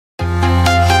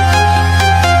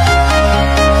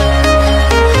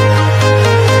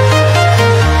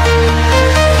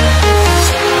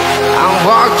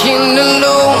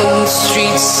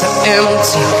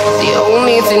see. The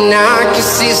only thing I can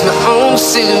see is my own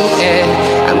silhouette.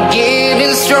 I'm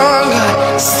getting stronger,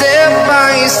 step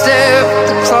by step.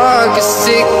 The clock is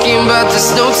ticking, but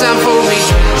there's no time for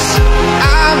regrets.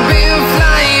 I've been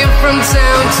flying from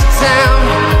town to town,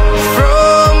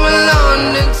 from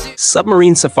London to...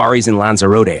 Submarine Safaris in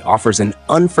Lanzarote offers an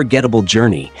unforgettable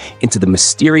journey into the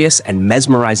mysterious and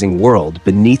mesmerizing world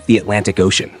beneath the Atlantic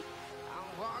Ocean.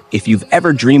 If you've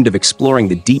ever dreamed of exploring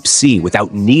the deep sea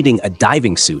without needing a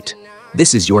diving suit,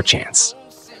 this is your chance.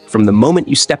 From the moment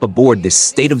you step aboard this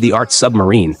state-of-the-art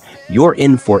submarine, you're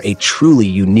in for a truly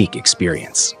unique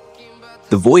experience.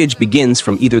 The voyage begins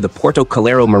from either the Puerto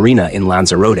Calero Marina in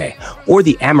Lanzarote or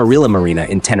the Amarilla Marina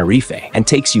in Tenerife and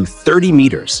takes you 30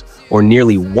 meters, or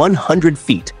nearly 100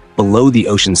 feet, below the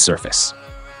ocean's surface.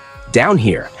 Down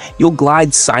here, you'll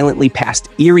glide silently past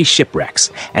eerie shipwrecks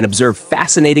and observe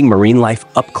fascinating marine life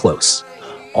up close,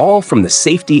 all from the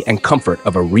safety and comfort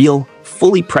of a real,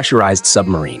 fully pressurized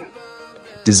submarine.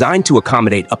 Designed to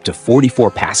accommodate up to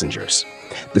 44 passengers,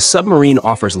 the submarine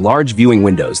offers large viewing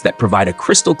windows that provide a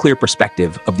crystal-clear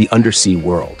perspective of the undersea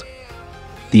world.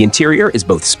 The interior is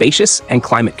both spacious and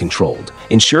climate-controlled,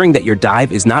 ensuring that your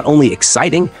dive is not only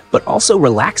exciting, but also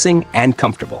relaxing and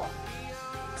comfortable.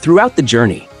 Throughout the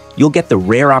journey, you'll get the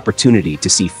rare opportunity to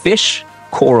see fish,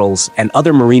 corals, and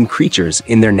other marine creatures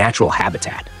in their natural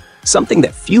habitat, something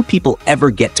that few people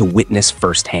ever get to witness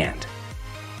firsthand.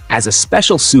 As a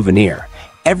special souvenir,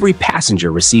 every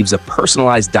passenger receives a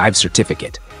personalized dive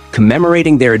certificate,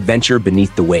 commemorating their adventure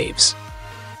beneath the waves.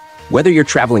 Whether you're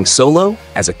traveling solo,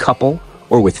 as a couple,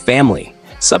 or with family,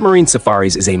 Submarine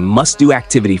Safaris is a must-do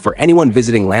activity for anyone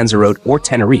visiting Lanzarote or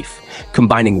Tenerife,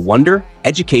 combining wonder,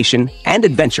 education, and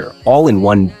adventure all in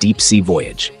one deep-sea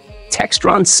voyage.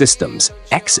 Textron Systems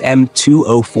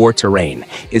XM204 Terrain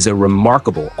is a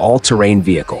remarkable all-terrain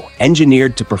vehicle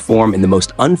engineered to perform in the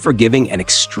most unforgiving and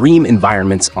extreme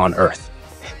environments on Earth.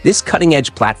 This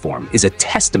cutting-edge platform is a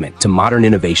testament to modern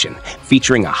innovation,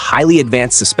 featuring a highly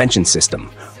advanced suspension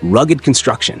system, rugged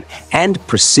construction, and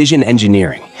precision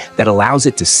engineering that allows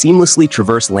it to seamlessly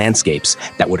traverse landscapes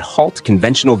that would halt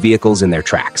conventional vehicles in their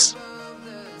tracks.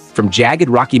 From jagged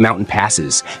Rocky Mountain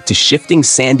passes to shifting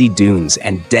sandy dunes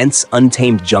and dense,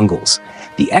 untamed jungles,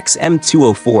 the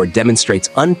XM204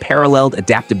 demonstrates unparalleled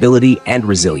adaptability and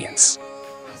resilience.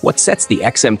 What sets the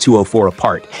XM204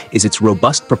 apart is its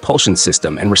robust propulsion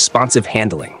system and responsive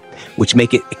handling, which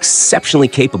make it exceptionally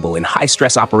capable in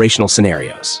high-stress operational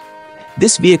scenarios.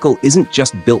 This vehicle isn't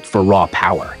just built for raw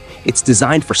power, it's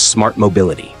designed for smart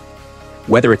mobility.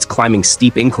 Whether it's climbing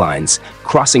steep inclines,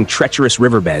 crossing treacherous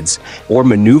riverbeds, or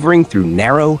maneuvering through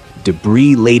narrow,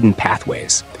 debris-laden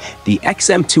pathways, the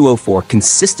XM204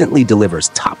 consistently delivers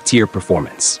top-tier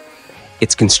performance.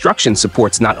 Its construction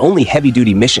supports not only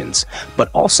heavy-duty missions, but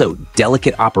also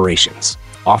delicate operations,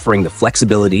 offering the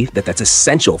flexibility that's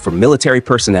essential for military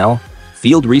personnel,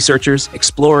 field researchers,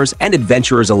 explorers, and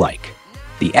adventurers alike.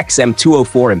 The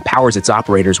XM204 empowers its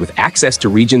operators with access to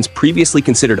regions previously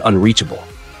considered unreachable,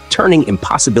 turning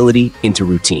impossibility into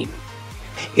routine.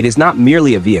 It is not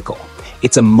merely a vehicle.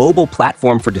 It's a mobile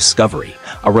platform for discovery,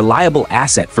 a reliable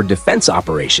asset for defense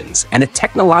operations, and a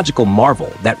technological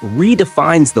marvel that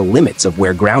redefines the limits of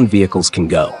where ground vehicles can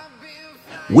go.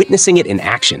 Witnessing it in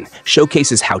action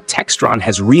showcases how Textron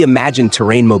has reimagined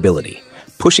terrain mobility,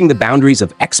 pushing the boundaries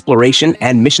of exploration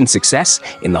and mission success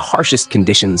in the harshest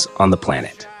conditions on the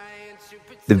planet.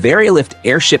 The Variolift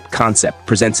airship concept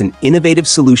presents an innovative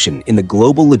solution in the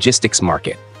global logistics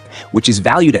market, which is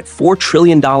valued at $4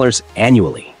 trillion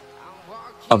annually.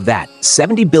 Of that,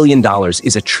 $70 billion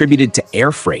is attributed to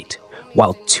air freight,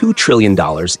 while $2 trillion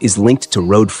is linked to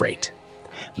road freight.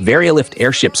 Variolift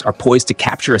airships are poised to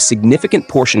capture a significant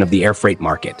portion of the air freight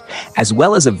market, as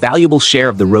well as a valuable share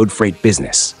of the road freight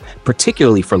business,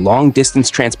 particularly for long-distance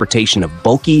transportation of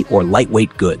bulky or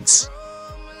lightweight goods.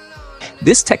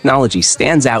 This technology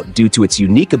stands out due to its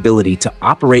unique ability to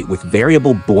operate with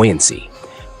variable buoyancy,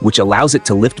 which allows it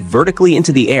to lift vertically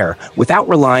into the air without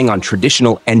relying on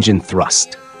traditional engine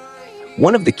thrust.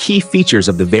 One of the key features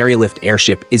of the Variolift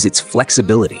airship is its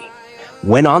flexibility.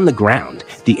 When on the ground,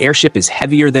 the airship is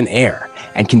heavier than air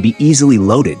and can be easily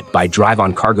loaded by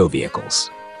drive-on cargo vehicles.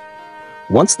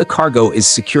 Once the cargo is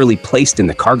securely placed in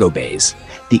the cargo bays,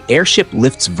 the airship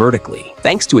lifts vertically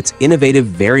thanks to its innovative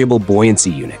variable buoyancy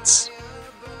units.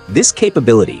 This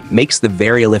capability makes the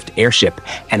Variolift airship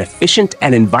an efficient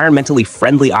and environmentally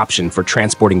friendly option for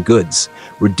transporting goods,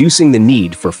 reducing the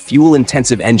need for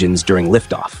fuel-intensive engines during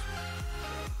liftoff.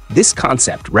 This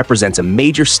concept represents a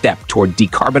major step toward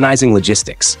decarbonizing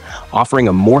logistics, offering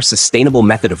a more sustainable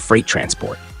method of freight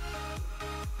transport.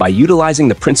 By utilizing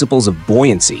the principles of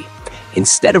buoyancy,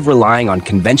 Instead of relying on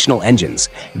conventional engines,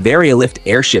 Variolift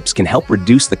airships can help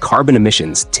reduce the carbon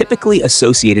emissions typically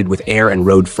associated with air and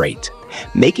road freight,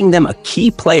 making them a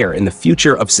key player in the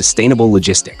future of sustainable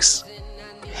logistics.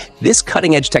 This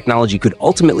cutting-edge technology could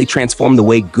ultimately transform the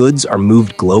way goods are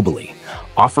moved globally,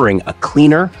 offering a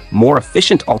cleaner, more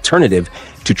efficient alternative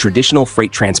to traditional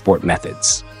freight transport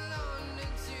methods.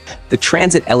 The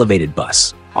transit elevated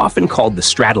bus, often called the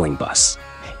straddling bus,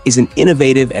 is an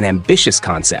innovative and ambitious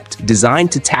concept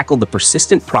designed to tackle the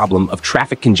persistent problem of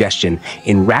traffic congestion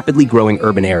in rapidly growing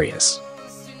urban areas.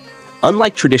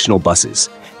 Unlike traditional buses,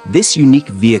 this unique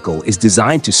vehicle is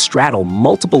designed to straddle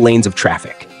multiple lanes of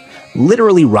traffic,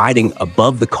 literally riding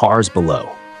above the cars below.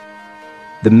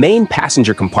 The main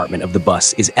passenger compartment of the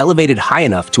bus is elevated high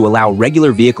enough to allow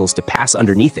regular vehicles to pass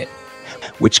underneath it,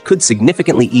 which could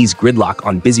significantly ease gridlock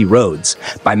on busy roads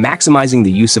by maximizing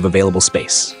the use of available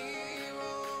space.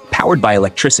 Powered by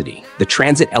electricity, the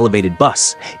transit elevated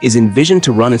bus is envisioned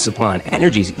to run and supply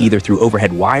energy either through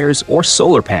overhead wires or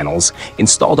solar panels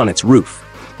installed on its roof,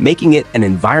 making it an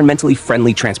environmentally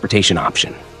friendly transportation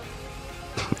option.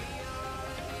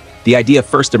 The idea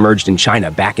first emerged in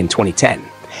China back in 2010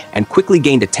 and quickly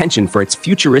gained attention for its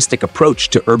futuristic approach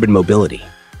to urban mobility.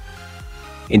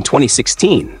 In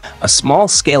 2016, a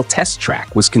small-scale test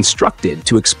track was constructed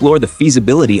to explore the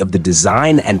feasibility of the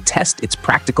design and test its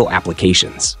practical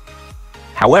applications.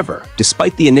 However,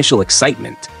 despite the initial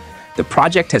excitement, the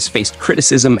project has faced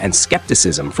criticism and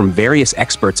skepticism from various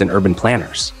experts and urban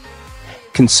planners.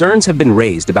 Concerns have been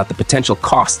raised about the potential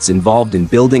costs involved in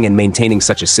building and maintaining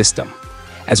such a system,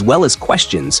 as well as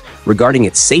questions regarding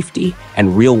its safety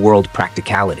and real-world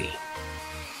practicality.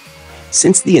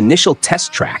 Since the initial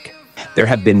test track, there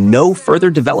have been no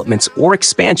further developments or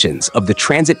expansions of the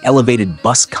transit elevated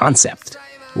bus concept,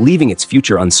 leaving its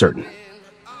future uncertain.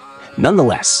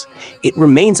 Nonetheless, it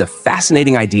remains a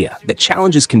fascinating idea that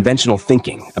challenges conventional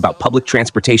thinking about public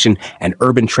transportation and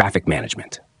urban traffic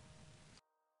management.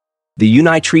 The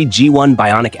Unitree G1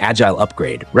 Bionic Agile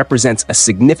upgrade represents a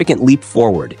significant leap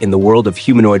forward in the world of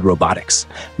humanoid robotics,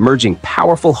 merging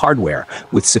powerful hardware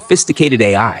with sophisticated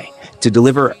AI to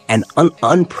deliver an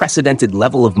unprecedented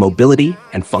level of mobility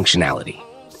and functionality.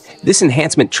 This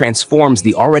enhancement transforms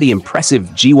the already impressive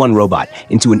G1 robot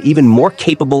into an even more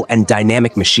capable and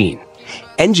dynamic machine,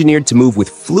 engineered to move with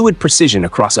fluid precision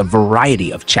across a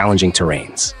variety of challenging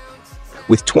terrains.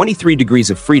 With 23 degrees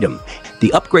of freedom, the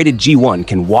upgraded G1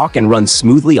 can walk and run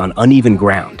smoothly on uneven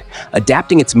ground,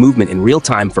 adapting its movement in real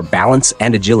time for balance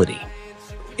and agility.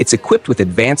 It's equipped with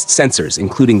advanced sensors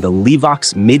including the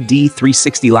Levox Mid-D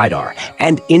 360 LiDAR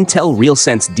and Intel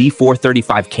RealSense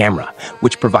D435 camera,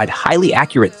 which provide highly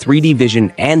accurate 3D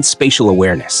vision and spatial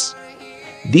awareness.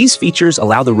 These features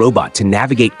allow the robot to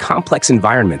navigate complex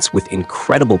environments with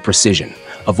incredible precision,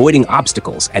 avoiding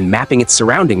obstacles and mapping its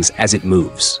surroundings as it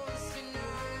moves.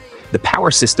 The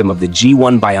power system of the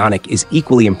G1 Bionic is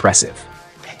equally impressive.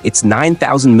 Its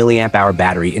 9,000 mAh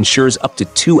battery ensures up to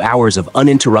 2 hours of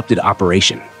uninterrupted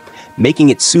operation, making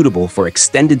it suitable for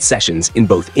extended sessions in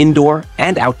both indoor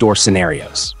and outdoor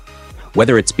scenarios.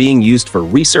 Whether it's being used for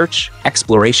research,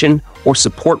 exploration, or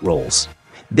support roles,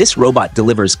 this robot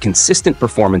delivers consistent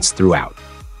performance throughout.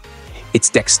 Its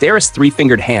dexterous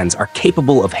three-fingered hands are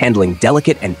capable of handling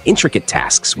delicate and intricate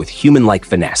tasks with human-like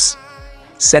finesse,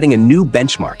 setting a new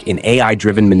benchmark in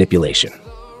AI-driven manipulation.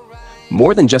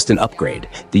 More than just an upgrade,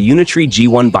 the Unitree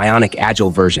G1 Bionic Agile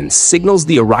version signals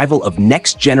the arrival of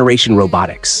next-generation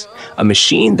robotics, a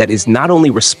machine that is not only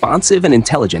responsive and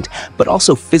intelligent, but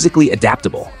also physically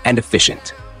adaptable and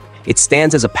efficient. It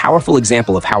stands as a powerful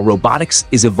example of how robotics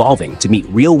is evolving to meet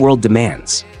real-world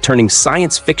demands, turning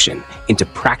science fiction into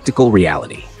practical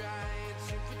reality.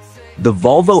 The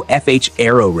Volvo FH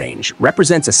Aero range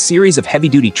represents a series of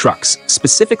heavy-duty trucks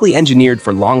specifically engineered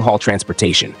for long-haul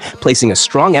transportation, placing a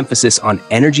strong emphasis on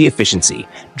energy efficiency,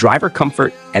 driver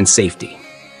comfort, and safety.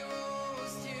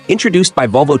 Introduced by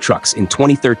Volvo Trucks in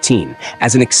 2013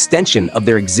 as an extension of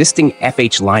their existing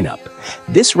FH lineup,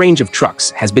 this range of trucks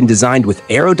has been designed with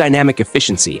aerodynamic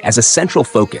efficiency as a central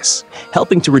focus,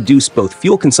 helping to reduce both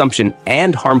fuel consumption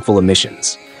and harmful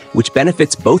emissions, which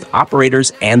benefits both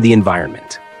operators and the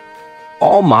environment.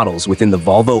 All models within the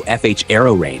Volvo FH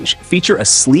Aero range feature a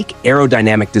sleek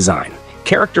aerodynamic design,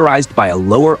 characterized by a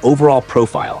lower overall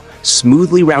profile,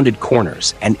 smoothly rounded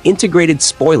corners, and integrated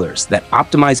spoilers that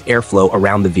optimize airflow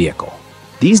around the vehicle.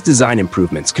 These design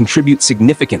improvements contribute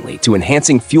significantly to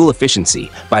enhancing fuel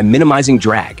efficiency by minimizing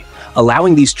drag,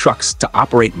 allowing these trucks to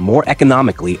operate more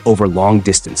economically over long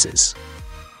distances.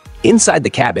 Inside the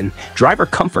cabin, driver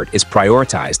comfort is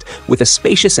prioritized with a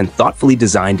spacious and thoughtfully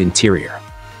designed interior.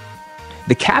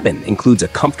 The cabin includes a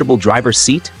comfortable driver's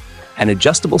seat, an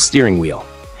adjustable steering wheel,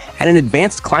 and an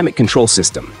advanced climate control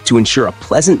system to ensure a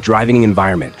pleasant driving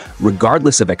environment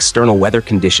regardless of external weather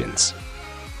conditions.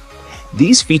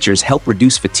 These features help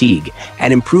reduce fatigue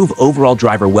and improve overall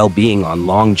driver well-being on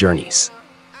long journeys.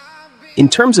 In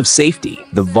terms of safety,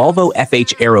 the Volvo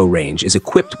FH Aero range is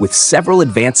equipped with several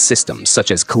advanced systems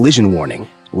such as collision warning,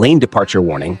 lane departure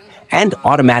warning, and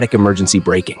automatic emergency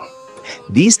braking.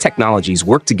 These technologies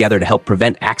work together to help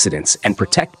prevent accidents and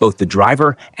protect both the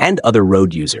driver and other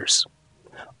road users.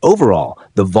 Overall,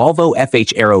 the Volvo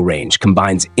FH Aero range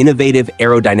combines innovative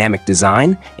aerodynamic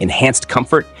design, enhanced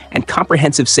comfort, and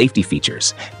comprehensive safety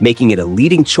features, making it a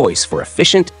leading choice for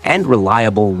efficient and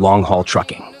reliable long-haul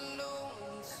trucking.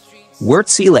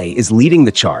 Wärtsilä is leading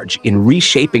the charge in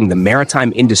reshaping the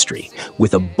maritime industry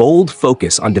with a bold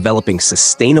focus on developing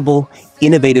sustainable,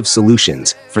 innovative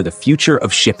solutions for the future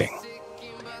of shipping.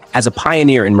 As a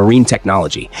pioneer in marine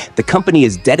technology, the company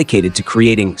is dedicated to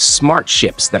creating smart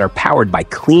ships that are powered by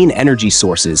clean energy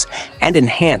sources and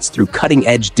enhanced through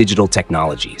cutting-edge digital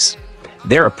technologies.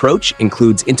 Their approach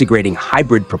includes integrating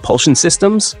hybrid propulsion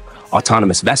systems,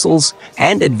 autonomous vessels,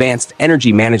 and advanced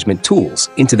energy management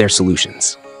tools into their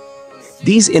solutions.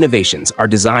 These innovations are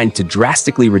designed to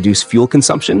drastically reduce fuel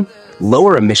consumption,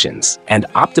 lower emissions, and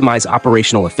optimize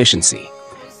operational efficiency,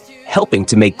 helping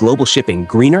to make global shipping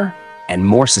greener and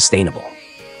more sustainable.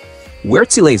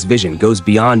 Wärtsilä's vision goes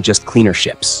beyond just cleaner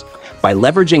ships. By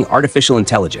leveraging artificial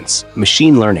intelligence,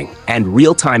 machine learning, and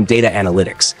real-time data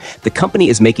analytics, the company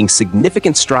is making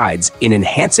significant strides in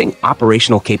enhancing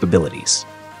operational capabilities.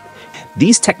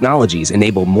 These technologies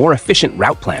enable more efficient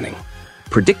route planning,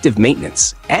 predictive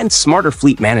maintenance, and smarter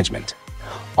fleet management,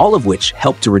 all of which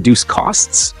help to reduce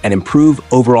costs and improve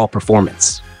overall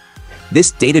performance.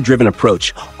 This data-driven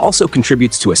approach also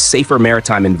contributes to a safer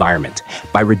maritime environment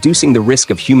by reducing the risk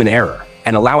of human error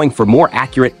and allowing for more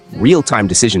accurate, real-time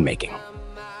decision-making.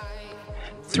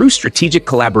 Through strategic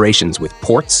collaborations with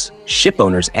ports, ship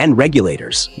owners, and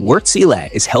regulators,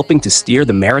 Wärtsilä is helping to steer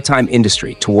the maritime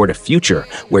industry toward a future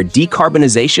where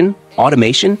decarbonization,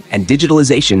 automation, and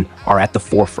digitalization are at the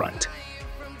forefront.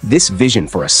 This vision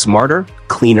for a smarter,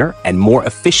 cleaner, and more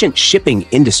efficient shipping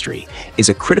industry is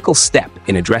a critical step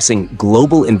in addressing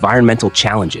global environmental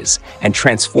challenges and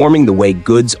transforming the way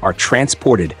goods are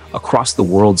transported across the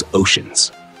world's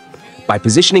oceans. By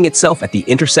positioning itself at the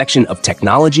intersection of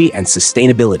technology and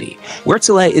sustainability,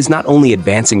 Wärtsilä is not only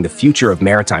advancing the future of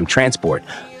maritime transport,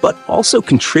 but also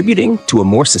contributing to a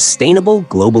more sustainable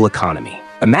global economy.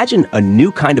 Imagine a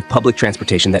new kind of public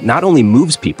transportation that not only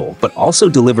moves people, but also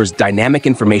delivers dynamic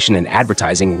information and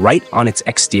advertising right on its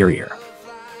exterior.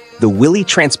 The Willy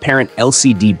Transparent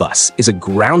LCD bus is a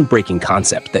groundbreaking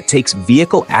concept that takes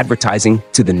vehicle advertising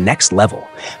to the next level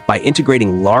by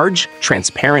integrating large,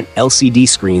 transparent LCD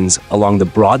screens along the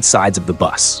broad sides of the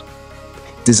bus.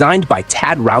 Designed by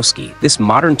Tad Rowski, this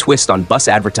modern twist on bus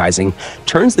advertising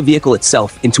turns the vehicle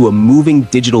itself into a moving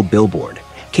digital billboard,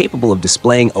 capable of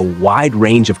displaying a wide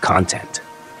range of content.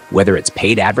 Whether it's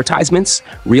paid advertisements,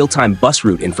 real-time bus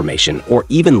route information, or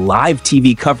even live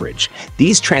TV coverage,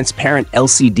 these transparent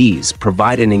LCDs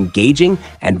provide an engaging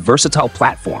and versatile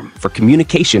platform for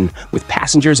communication with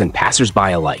passengers and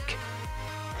passers-by alike.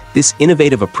 This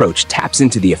innovative approach taps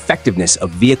into the effectiveness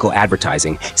of vehicle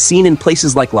advertising seen in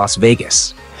places like Las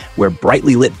Vegas, where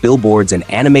brightly lit billboards and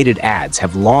animated ads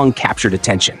have long captured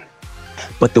attention.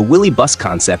 But the Willy bus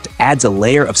concept adds a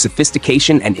layer of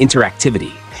sophistication and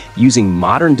interactivity, using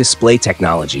modern display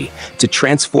technology to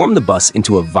transform the bus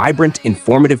into a vibrant,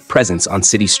 informative presence on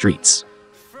city streets.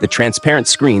 The transparent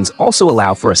screens also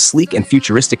allow for a sleek and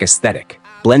futuristic aesthetic,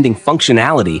 blending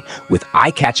functionality with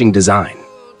eye-catching design.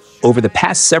 Over the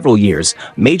past several years,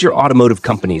 major automotive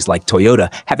companies like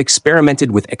Toyota have experimented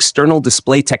with external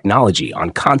display technology on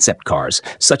concept cars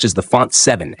such as the Font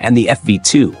 7 and the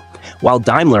FV2, while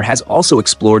Daimler has also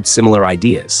explored similar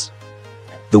ideas.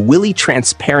 The Willy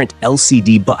Transparent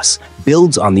LCD bus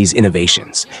builds on these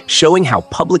innovations, showing how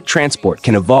public transport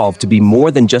can evolve to be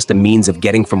more than just a means of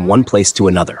getting from one place to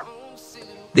another.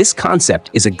 This concept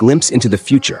is a glimpse into the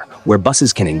future, where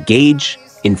buses can engage,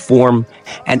 inform,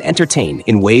 and entertain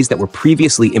in ways that were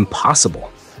previously impossible,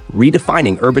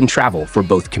 redefining urban travel for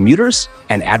both commuters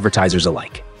and advertisers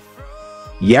alike.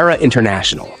 Yara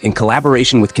International, in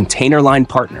collaboration with container line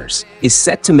partners, is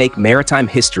set to make maritime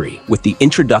history with the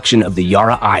introduction of the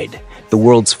Yara Eid, the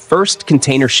world's first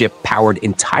container ship powered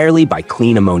entirely by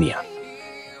clean ammonia.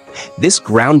 This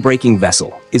groundbreaking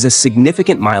vessel is a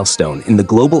significant milestone in the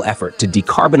global effort to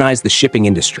decarbonize the shipping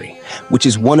industry, which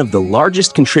is one of the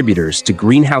largest contributors to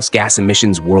greenhouse gas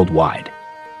emissions worldwide.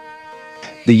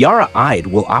 The Yara-Eid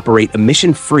will operate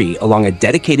emission-free along a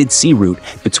dedicated sea route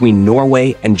between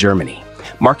Norway and Germany,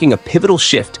 marking a pivotal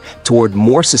shift toward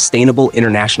more sustainable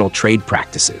international trade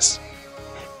practices.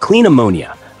 Clean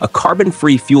ammonia, a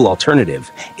carbon-free fuel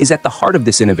alternative, is at the heart of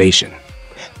this innovation.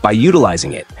 By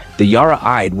utilizing it, the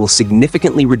Yara-Eid will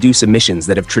significantly reduce emissions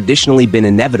that have traditionally been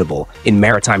inevitable in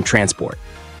maritime transport.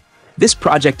 This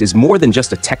project is more than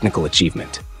just a technical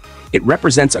achievement. It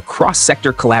represents a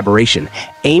cross-sector collaboration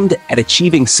aimed at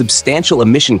achieving substantial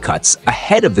emission cuts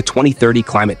ahead of the 2030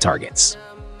 climate targets.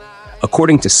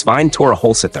 According to Svein Tore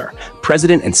Holsether,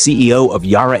 president and CEO of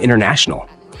Yara International,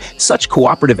 such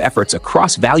cooperative efforts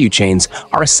across value chains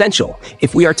are essential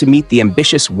if we are to meet the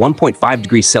ambitious 1.5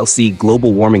 degrees Celsius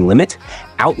global warming limit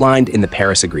outlined in the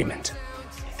Paris Agreement.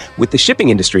 With the shipping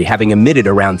industry having emitted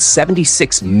around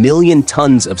 76 million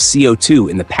tons of CO2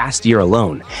 in the past year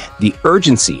alone, the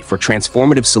urgency for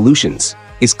transformative solutions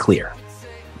is clear.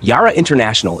 Yara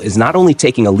International is not only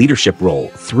taking a leadership role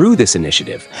through this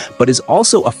initiative, but is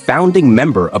also a founding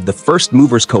member of the First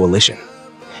Movers Coalition,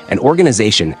 an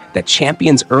organization that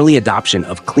champions early adoption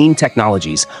of clean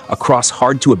technologies across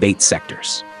hard-to-abate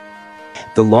sectors.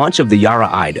 The launch of the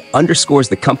Yara-Eid underscores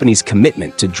the company's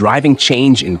commitment to driving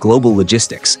change in global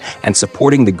logistics and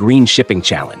supporting the green shipping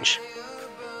challenge.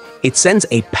 It sends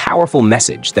a powerful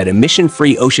message that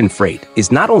emission-free ocean freight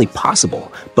is not only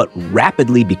possible, but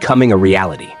rapidly becoming a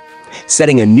reality,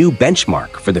 setting a new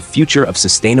benchmark for the future of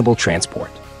sustainable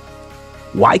transport.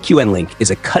 YQN-Link is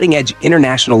a cutting-edge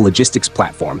international logistics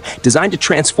platform designed to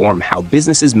transform how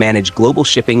businesses manage global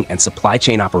shipping and supply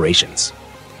chain operations.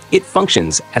 It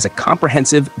functions as a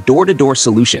comprehensive door-to-door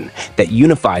solution that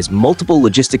unifies multiple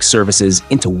logistics services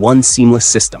into one seamless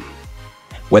system.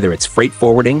 Whether it's freight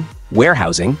forwarding,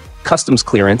 warehousing, customs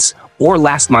clearance, or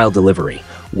last-mile delivery,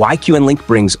 YQN-Link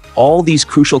brings all these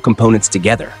crucial components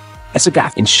together,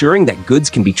 ensuring that goods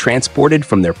can be transported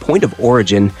from their point of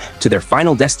origin to their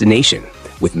final destination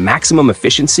with maximum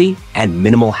efficiency and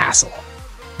minimal hassle.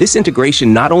 This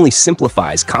integration not only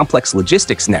simplifies complex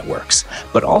logistics networks,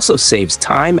 but also saves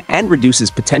time and reduces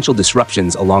potential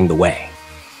disruptions along the way.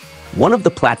 One of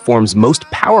the platform's most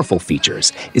powerful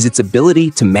features is its ability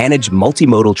to manage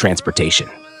multimodal transportation.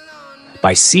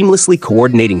 By seamlessly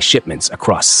coordinating shipments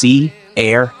across sea,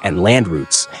 air, and land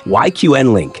routes,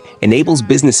 YQN-Link enables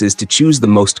businesses to choose the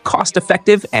most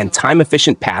cost-effective and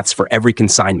time-efficient paths for every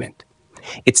consignment.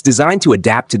 It's designed to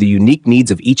adapt to the unique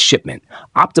needs of each shipment,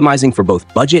 optimizing for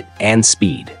both budget and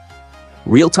speed.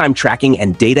 Real-time tracking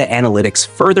and data analytics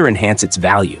further enhance its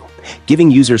value, giving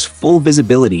users full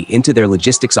visibility into their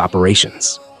logistics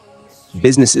operations.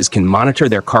 Businesses can monitor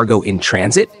their cargo in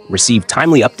transit, receive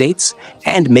timely updates,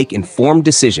 and make informed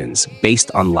decisions based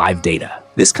on live data.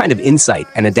 This kind of insight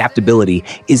and adaptability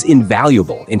is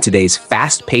invaluable in today's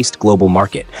fast-paced global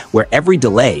market, where every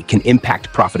delay can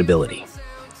impact profitability.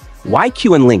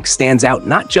 YQN-Link stands out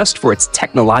not just for its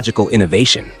technological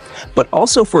innovation, but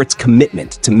also for its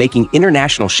commitment to making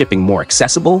international shipping more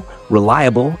accessible,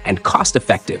 reliable, and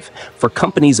cost-effective for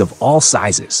companies of all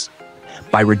sizes.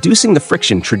 By reducing the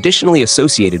friction traditionally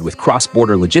associated with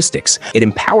cross-border logistics, it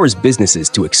empowers businesses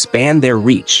to expand their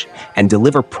reach and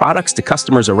deliver products to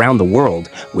customers around the world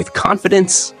with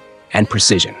confidence and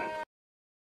precision.